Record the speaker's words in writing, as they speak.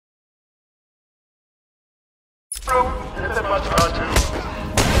fruit and a bunch of cartoons.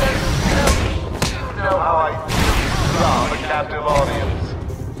 You know how I love a captive audience.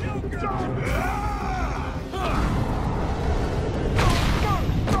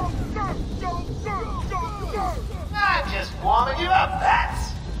 I'm just warming you up,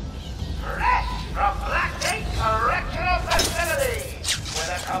 Bats. Fresh from Blackgate Correctional Facility, with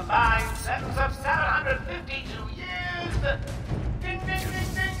a combined sentence of 752 years. Ding, ding, ding,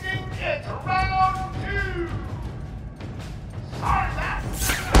 ding, ding. It's round 2. Sorry, Bats.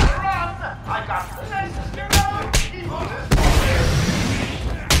 Run. I got places to go. Evil disappears.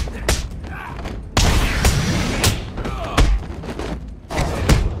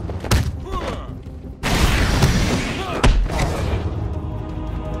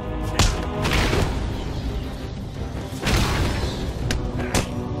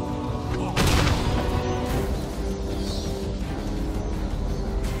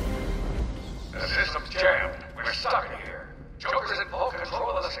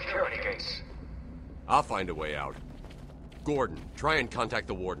 I'll find a way out. Gordon, try and contact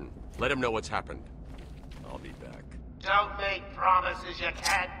the warden. Let him know what's happened. I'll be back. Don't make promises you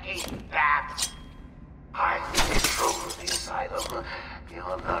can't keep, Bats. I'm in control of the asylum.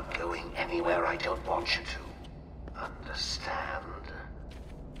 You're not going anywhere I don't want you to. Understand?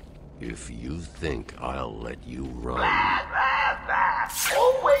 If you think I'll let you run... Blah, blah, blah.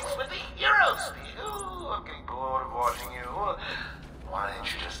 Always with the hero speed. Ooh, I'm getting bored of watching you. Why don't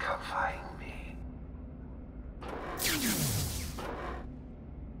you just come find me?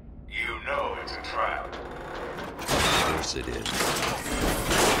 You know it's a trap. Of course it is.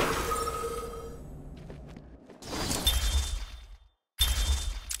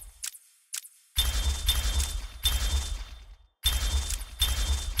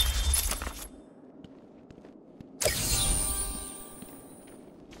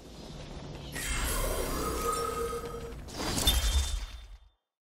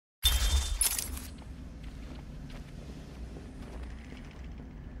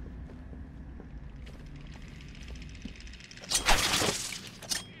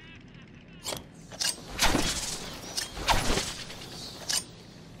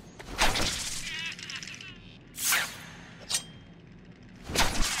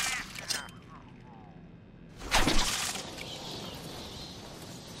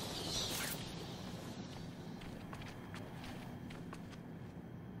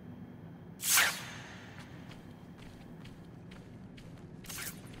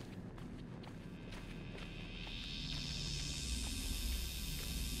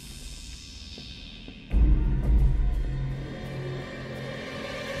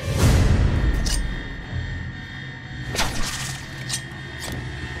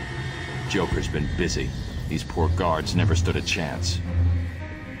 Joker's been busy. These poor guards never stood a chance.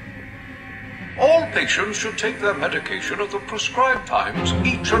 All patients should take their medication at the prescribed times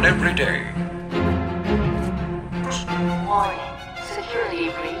each and every day. Warning. Security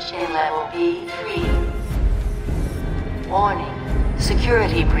breach in level B3. Warning.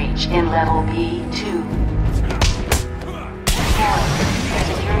 Security breach in level B2. Warning.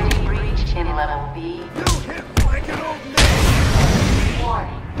 Security breach in level B.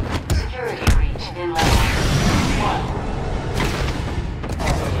 Warning. Security breach in level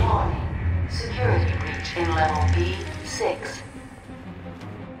 1. Warning. Security breach in level B6.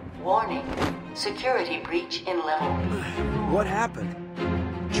 Warning. Security breach in level B. What happened?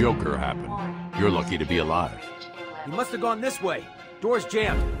 Joker happened. You're lucky to be alive. He must have gone this way. Door's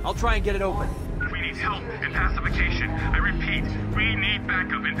jammed. I'll try and get it open. We need help and pacification. I repeat, we need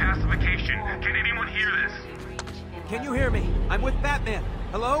backup and pacification. Can anyone hear this? Can you hear me? I'm with Batman.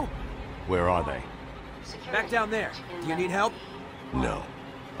 Hello? Where are they? Back down there. Do you need help? No.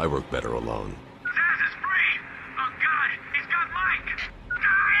 I work better alone. Zaz is free! Oh God, he's got Mike!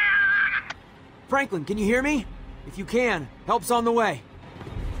 Franklin, can you hear me? If you can, help's on the way.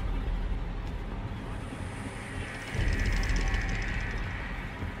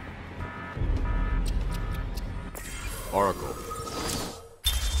 Oracle.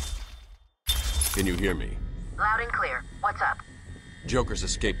 Can you hear me? Loud and clear. What's up? Joker's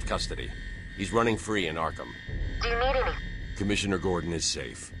escaped custody. He's running free in Arkham. Do you need any? Commissioner Gordon is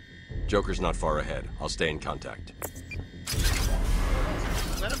safe. Joker's not far ahead. I'll stay in contact.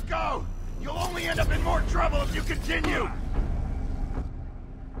 Let him go! You'll only end up in more trouble if you continue!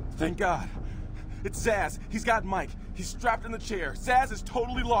 Thank God. It's Zaz. He's got Mike. He's strapped in the chair. Zaz has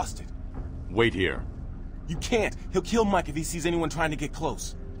totally lost it. Wait here. You can't. He'll kill Mike if he sees anyone trying to get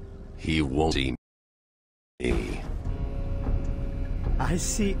close. He won't see me. I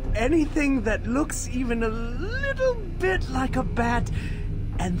see anything that looks even a little bit like a bat,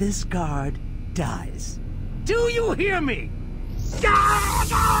 and this guard dies. Do you hear me?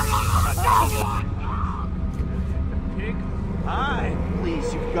 Pig! Hi!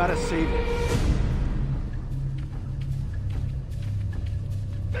 Please, you've got to save it.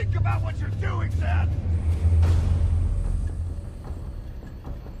 Think about what you're doing, Dad!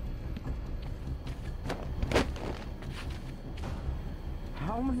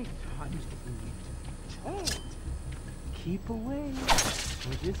 How many times do we need to be told? Keep away,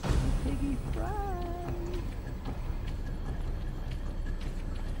 or this piggy fries.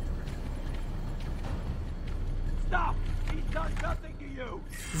 Stop! He's done nothing to you!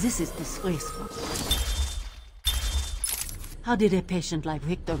 This is disgraceful. How did a patient like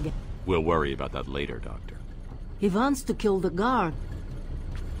Victor get... We'll worry about that later, Doctor. He wants to kill the guard.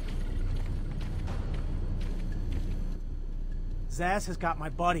 Zsasz has got my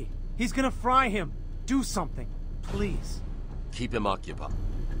buddy. He's gonna fry him. Do something, please. Keep him occupied.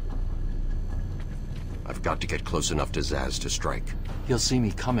 I've got to get close enough to Zsasz to strike. He'll see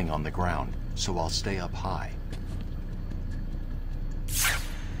me coming on the ground, so I'll stay up high.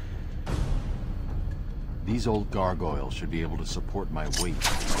 These old gargoyles should be able to support my weight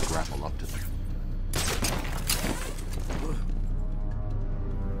if I grapple up to them.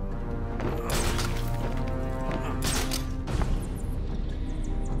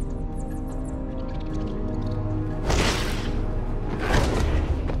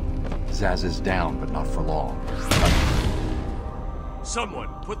 Zsasz is down, but not for long. Someone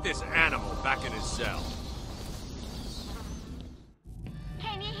put this animal back in his cell.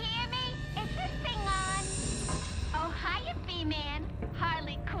 Can you hear me? Is this thing on? Oh, hiya, B-Man.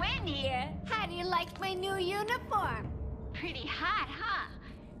 Harley Quinn here. How do you like my new uniform? Pretty hot, huh?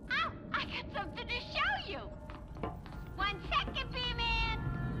 Oh, I got something to show you. 1 second, B-Man.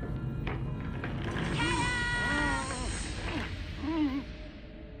 Ta-da!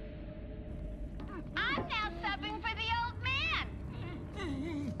 I'm now subbing for the old man.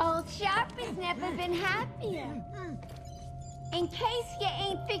 Old Sharp has never been happier. In case you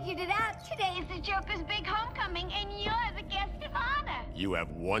ain't figured it out, today is the Joker's big homecoming, and you're the guest of honor. You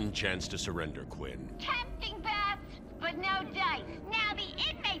have one chance to surrender, Quinn. Tempting, Bats, but no dice. Now the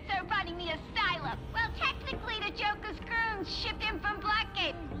inmates are running the asylum. Well, technically the Joker's goons shipped in from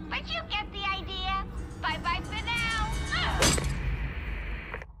Blackgate, but you get the idea. Bye-bye for now.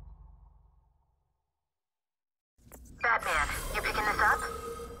 Batman, you picking this up?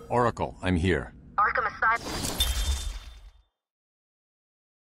 Oracle, I'm here. Arkham Asylum.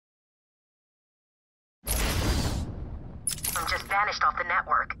 Just vanished off the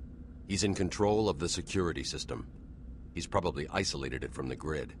network. He's in control of the security system. He's probably isolated it from the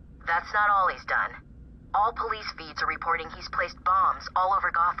grid. That's not all he's done. All police feeds are reporting he's placed bombs all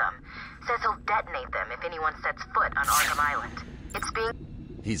over Gotham. Says he'll detonate them if anyone sets foot on Arkham Island. It's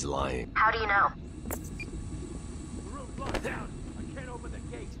being... He's lying. How do you know? The room's locked down. I can't open the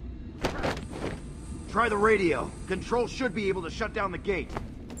gate. Try the radio. Control should be able to shut down the gate.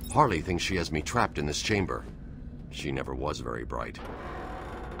 Harley thinks she has me trapped in this chamber. She never was very bright.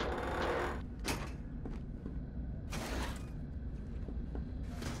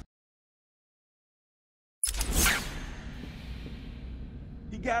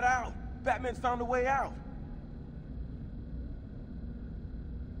 He got out. Batman's found a way out.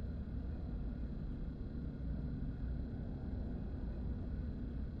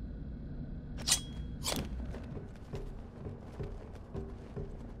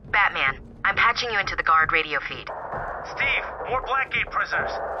 Batman, I'm patching you into the guard radio feed. Steve, more Blackgate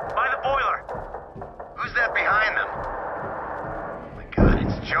prisoners. By the boiler. Who's that behind them? Oh my god,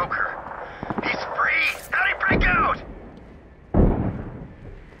 it's Joker. He's free! How'd he break out?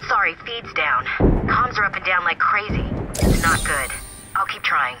 Sorry, feed's down. Comms are up and down like crazy. It's not good. I'll keep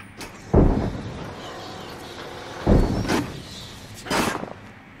trying.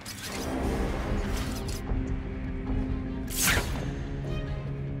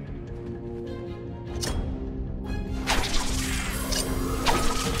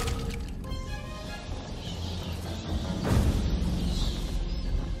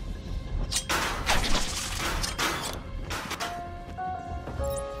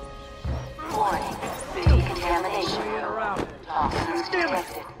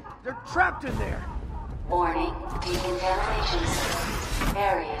 They're trapped in there! Warning, decontamination.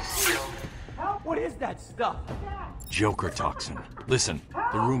 Area sealed. What is that stuff? Joker toxin. Listen,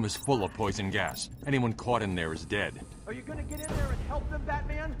 the room is full of poison gas. Anyone caught in there is dead. Are you gonna get in there and help them,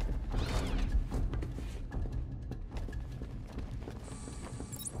 Batman?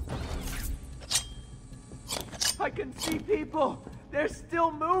 I can see people! They're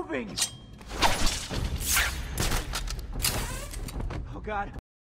still moving! Oh god,